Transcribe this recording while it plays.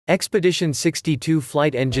Expedition 62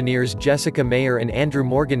 Flight Engineers Jessica Meir and Andrew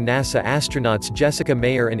Morgan. NASA astronauts Jessica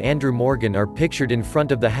Meir and Andrew Morgan are pictured in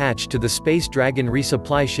front of the hatch to the Space Dragon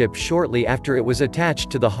resupply ship shortly after it was attached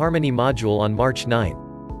to the Harmony module on March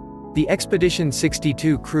 9. The Expedition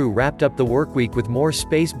 62 crew wrapped up the workweek with more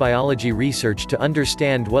space biology research to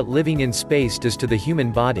understand what living in space does to the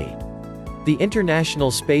human body. The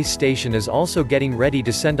International Space Station is also getting ready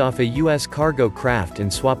to send off a U.S. cargo craft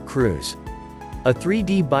and swap crews. A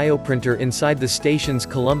 3D bioprinter inside the station's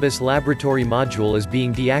Columbus laboratory module is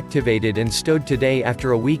being deactivated and stowed today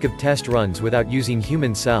after a week of test runs without using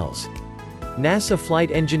human cells. NASA flight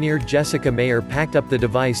engineer Jessica Meir packed up the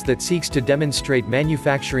device that seeks to demonstrate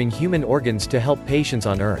manufacturing human organs to help patients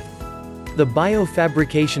on Earth. The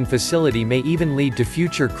Bio-Fabrication Facility may even lead to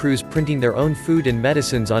future crews printing their own food and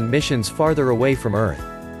medicines on missions farther away from Earth.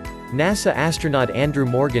 NASA astronaut Andrew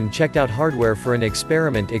Morgan checked out hardware for an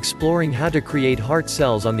experiment exploring how to create heart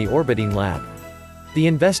cells on the orbiting lab. The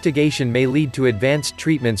investigation may lead to advanced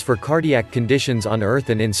treatments for cardiac conditions on Earth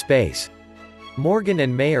and in space. Morgan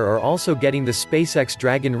and Meir are also getting the SpaceX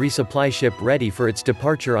Dragon resupply ship ready for its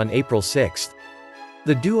departure on April 6.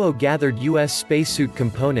 The duo gathered U.S. spacesuit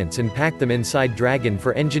components and packed them inside Dragon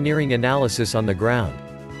for engineering analysis on the ground.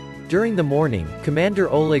 During the morning, Commander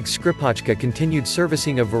Oleg Skripochka continued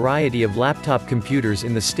servicing a variety of laptop computers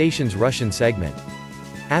in the station's Russian segment.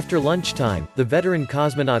 After lunchtime, the veteran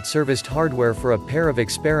cosmonaut serviced hardware for a pair of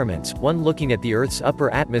experiments, one looking at the Earth's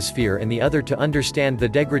upper atmosphere and the other to understand the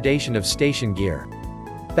degradation of station gear.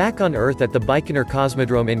 Back on Earth at the Baikonur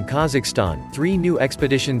Cosmodrome in Kazakhstan, 3 new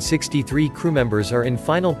Expedition 63 crew members are in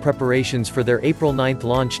final preparations for their April 9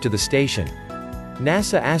 launch to the station.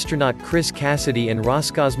 NASA astronaut Chris Cassidy and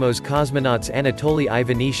Roscosmos cosmonauts Anatoly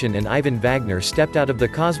Ivanishin and Ivan Wagner stepped out of the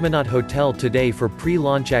Cosmonaut Hotel today for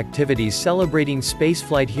pre-launch activities celebrating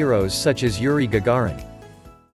spaceflight heroes such as Yuri Gagarin.